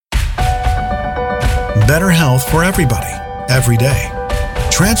better health for everybody, every day.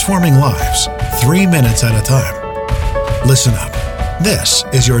 Transforming lives, 3 minutes at a time. Listen up. This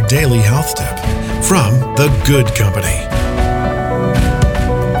is your daily health tip from The Good Company.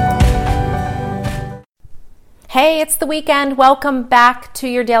 Hey, it's the weekend. Welcome back to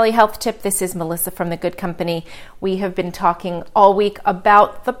your daily health tip. This is Melissa from The Good Company. We have been talking all week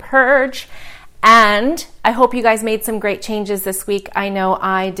about the purge, and I hope you guys made some great changes this week. I know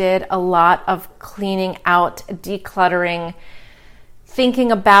I did a lot of cleaning out, decluttering,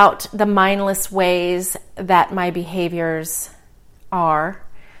 thinking about the mindless ways that my behaviors are,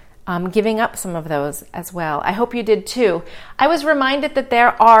 giving up some of those as well. I hope you did too. I was reminded that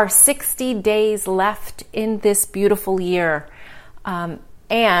there are 60 days left in this beautiful year.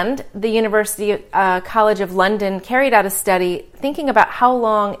 And the University College of London carried out a study thinking about how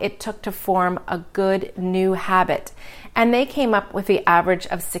long it took to form a good new habit. And they came up with the average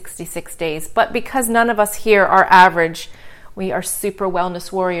of 66 days. But because none of us here are average, we are super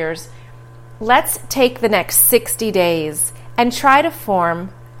wellness warriors, let's take the next 60 days and try to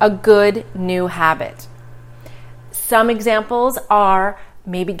form a good new habit. Some examples are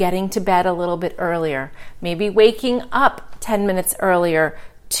maybe getting to bed a little bit earlier, maybe waking up 10 minutes earlier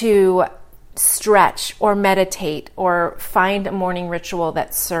to stretch or meditate or find a morning ritual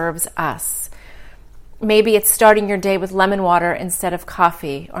that serves us. Maybe it's starting your day with lemon water instead of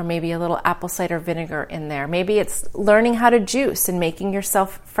coffee, or maybe a little apple cider vinegar in there. Maybe it's learning how to juice and making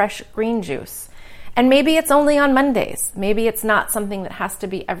yourself fresh green juice. And maybe it's only on Mondays. Maybe it's not something that has to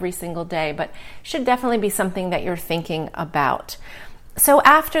be every single day, but should definitely be something that you're thinking about. So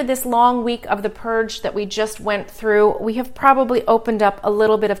after this long week of the purge that we just went through, we have probably opened up a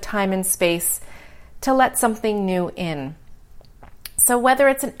little bit of time and space to let something new in. So whether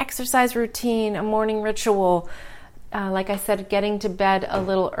it's an exercise routine, a morning ritual, like I said, getting to bed a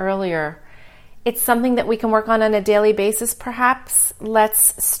little earlier, it's something that we can work on a daily basis, perhaps.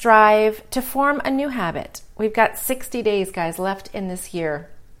 Let's strive to form a new habit. We've got 60 days, guys, left in this year.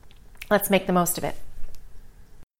 Let's make the most of it.